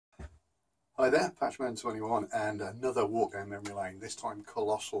Hi there, Patchman21 and another walk down memory lane, this time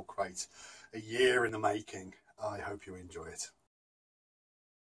Colossal Crate. A year in the making. I hope you enjoy it.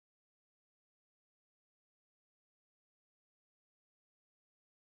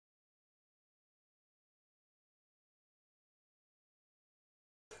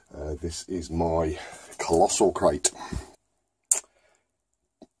 This is my Colossal Crate.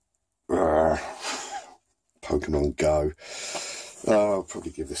 Pokemon Go. I'll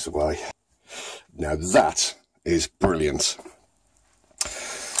probably give this away. Now that is brilliant.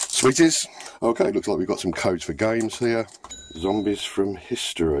 Sweeties. Okay, looks like we've got some codes for games here. Zombies from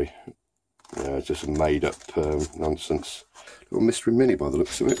history. Just some made up nonsense. Little mystery mini by the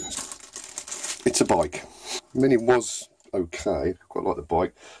looks of it. It's a bike. Mini was okay, quite like the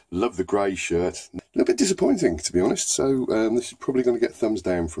bike. Love the grey shirt. A little bit disappointing, to be honest, so this is probably going to get thumbs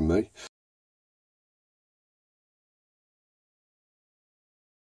down from me.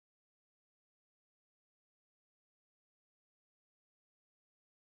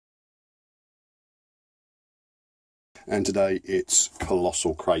 And today it's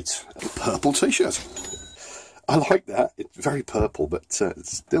Colossal Crate. A purple t-shirt. I like that. It's very purple, but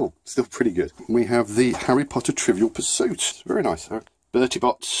it's still pretty good. We have the Harry Potter Trivial Pursuit. Very nice. Bertie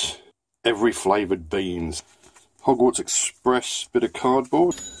Bott's Every Flavoured Beans. Hogwarts Express bit of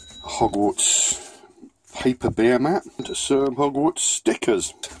cardboard. Hogwarts paper beer mat. And some Hogwarts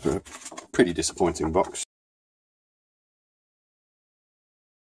stickers. A pretty disappointing box.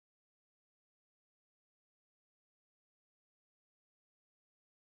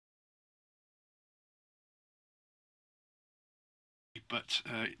 But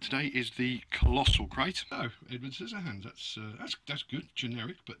today is the Colossal Crate. Oh, Edward Scissorhands. That's good,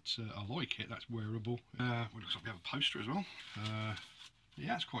 generic, but I like it. That's wearable. Well, it looks like we have a poster as well.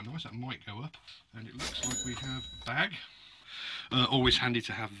 Yeah, it's quite nice. That might go up. And it looks like we have a bag. Always handy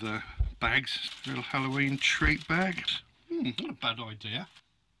to have the bags. Little Halloween treat bag. Not a bad idea.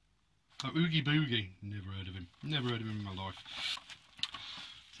 Oh, Oogie Boogie. Never heard of him. Never heard of him in my life.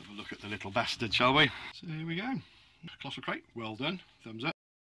 Let's have a look at the little bastard, shall we? So here we go. Colossal Crate, well done, thumbs up.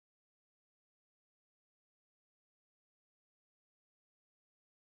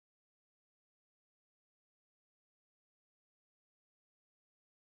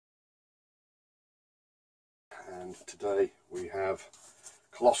 And today we have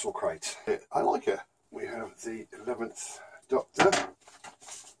Colossal Crate. I like it. We have the 11th Doctor,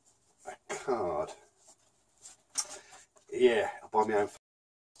 a card. Yeah, I'll buy my own.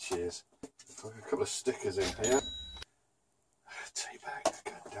 Cheers. A couple of stickers in here. Tea bag,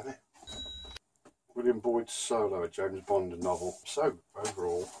 god damn it. William Boyd Solo, a James Bond novel. So,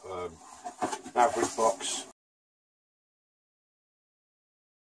 overall, average box.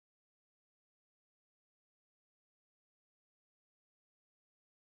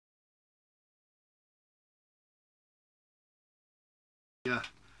 Yeah,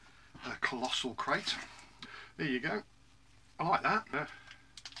 a Colossal Crate. There you go. I like that.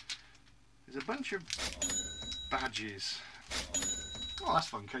 There's a bunch of badges. Oh, that's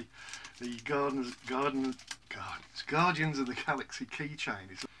funky. The Guardians of the Galaxy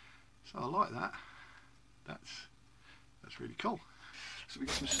keychain. So I like that. That's really cool. So we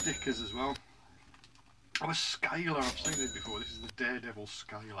got some stickers as well. Oh, a scaler. I've seen this before. This is the Daredevil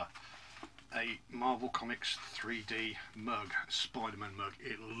scaler. A Marvel Comics 3D mug, Spider-Man mug.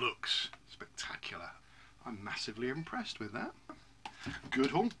 It looks spectacular. I'm massively impressed with that. Good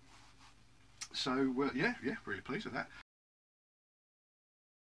haul. So yeah, really pleased with that.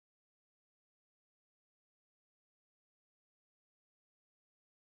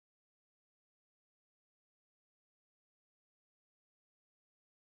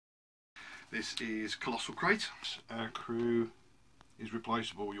 This is Colossal Crate. Our crew is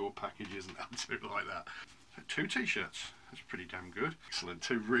replaceable. Your package isn't. I'll do like that. So 2 t-shirts. That's pretty damn good. Excellent.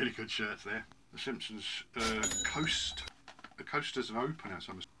 2 really good shirts there. The Simpsons The coaster's an opener.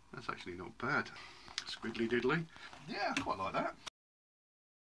 So that's actually not bad. Squiddly diddly. Yeah, I quite like that.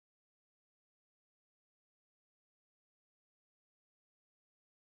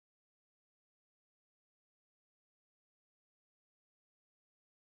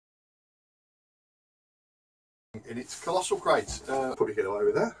 In its Colossal Crate. Probably get away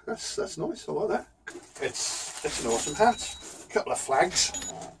with that. That's nice. I like that. It's an awesome hat. A couple of flags.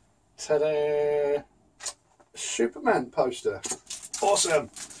 Ta-da! Superman poster. Awesome.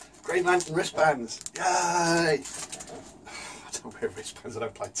 Green Lantern wristbands. Yay! I don't wear wristbands. I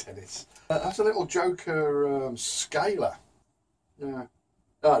don't play tennis. That's a little Joker scaler. Yeah.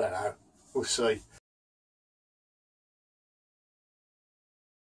 I don't know. We'll see.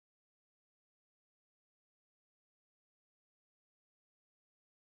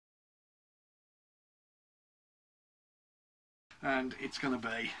 and it's going to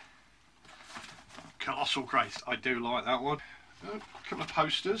be Colossal Crate. I do like that one. A couple of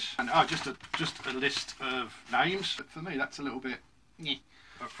posters, and just a list of names. But for me, that's a little bit.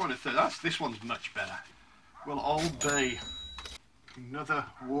 Friday the 13th. This one's much better. Well, I'll be another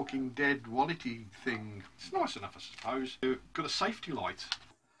Walking Dead quality thing. It's nice enough, I suppose. Got a safety light.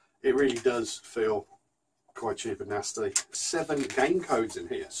 It really does feel quite cheap and nasty. 7 game codes in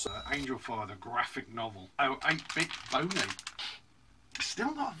here. So, Angel Fire, the graphic novel. Oh, 8-bit Boney.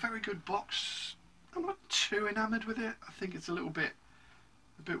 Still not a very good box. I'm not too enamoured with it. I think it's a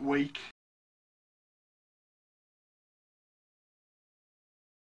bit weak.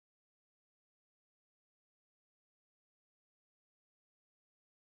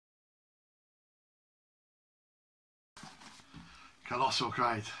 Colossal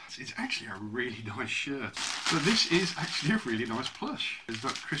Crate. It's actually a really nice shirt. But this is actually a really nice plush. There's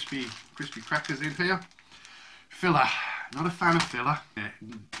got crispy crackers in here. Filler. Not a fan of filler. Yeah,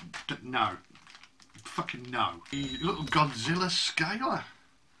 no. Fucking no. The little Godzilla scaler.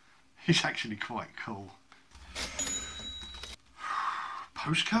 He's actually quite cool.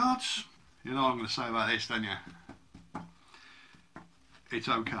 Postcards? You know what I'm going to say about this, don't you? It's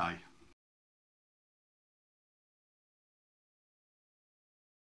okay.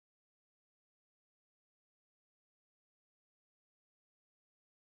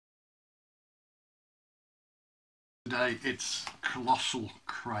 Today it's Colossal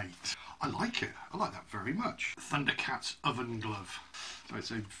Crate. I like it. I like that very much. Thundercat's oven glove. So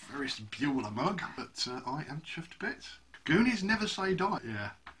it's a very Bueller mug, but I am chuffed a bit. Goonies never say die.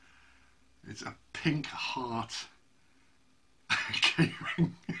 Yeah. It's a pink heart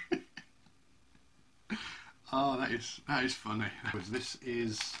keyring. Oh, that is funny. This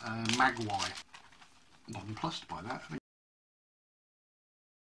is Magwai. Nonplussed by that.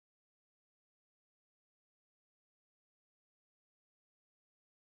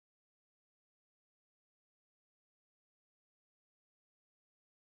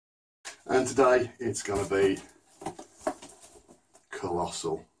 And today it's going to be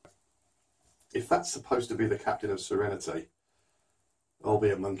Colossal. If that's supposed to be the Captain of Serenity, I'll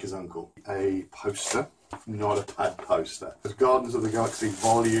be a monkey's uncle. A poster, not a pad poster. There's Guardians of the Galaxy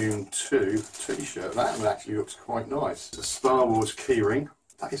Volume 2 t-shirt. That one actually looks quite nice. It's a Star Wars keyring.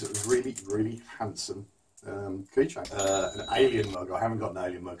 That is a really, really handsome keychain. An alien mug. I haven't got an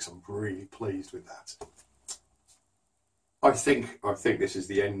alien mug, so I'm really pleased with that. I think this is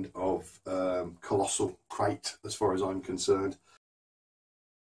the end of Colossal Crate as far as I'm concerned.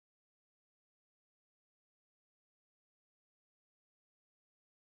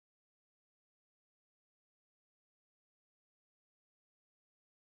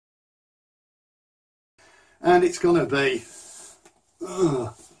 And it's going to be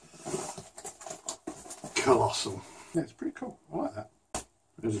Colossal. Yeah, it's pretty cool. I like that.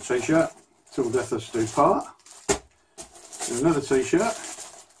 There's a t-shirt. Till death us do part. There's another t-shirt.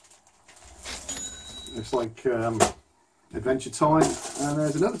 It's like Adventure Time. And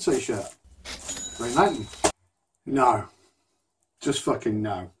there's another t-shirt. Green Lantern. No. Just fucking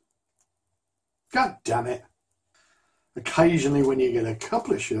no. God damn it. Occasionally when you get a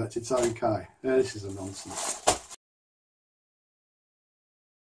couple of shirts, it's okay. Yeah, this is a nonsense.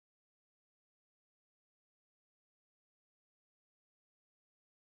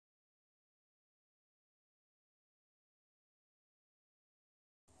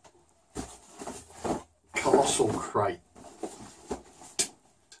 Colossal Crate.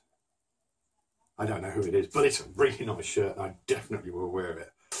 I don't know who it is, but it's a really nice shirt and I definitely will wear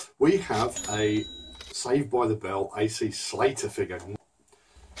it. We have a Saved by the Bell AC Slater figure.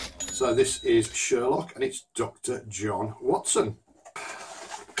 So this is Sherlock and it's Dr. John Watson.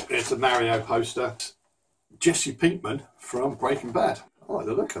 It's a Mario poster. Jesse Pinkman from Breaking Bad. I like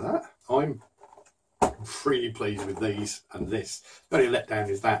the look of that. I'm really pleased with these and this. The only letdown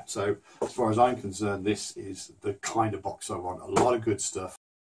is that. So as far as I'm concerned, this is the kind of box I want. A lot of good stuff.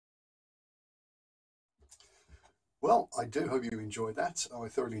 Well, I do hope you enjoyed that. I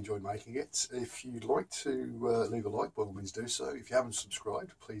thoroughly enjoyed making it. If you'd like to leave a like, by all means do so. If you haven't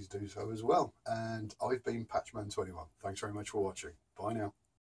subscribed, please do so as well. And I've been Patchman21. Thanks very much for watching. Bye now.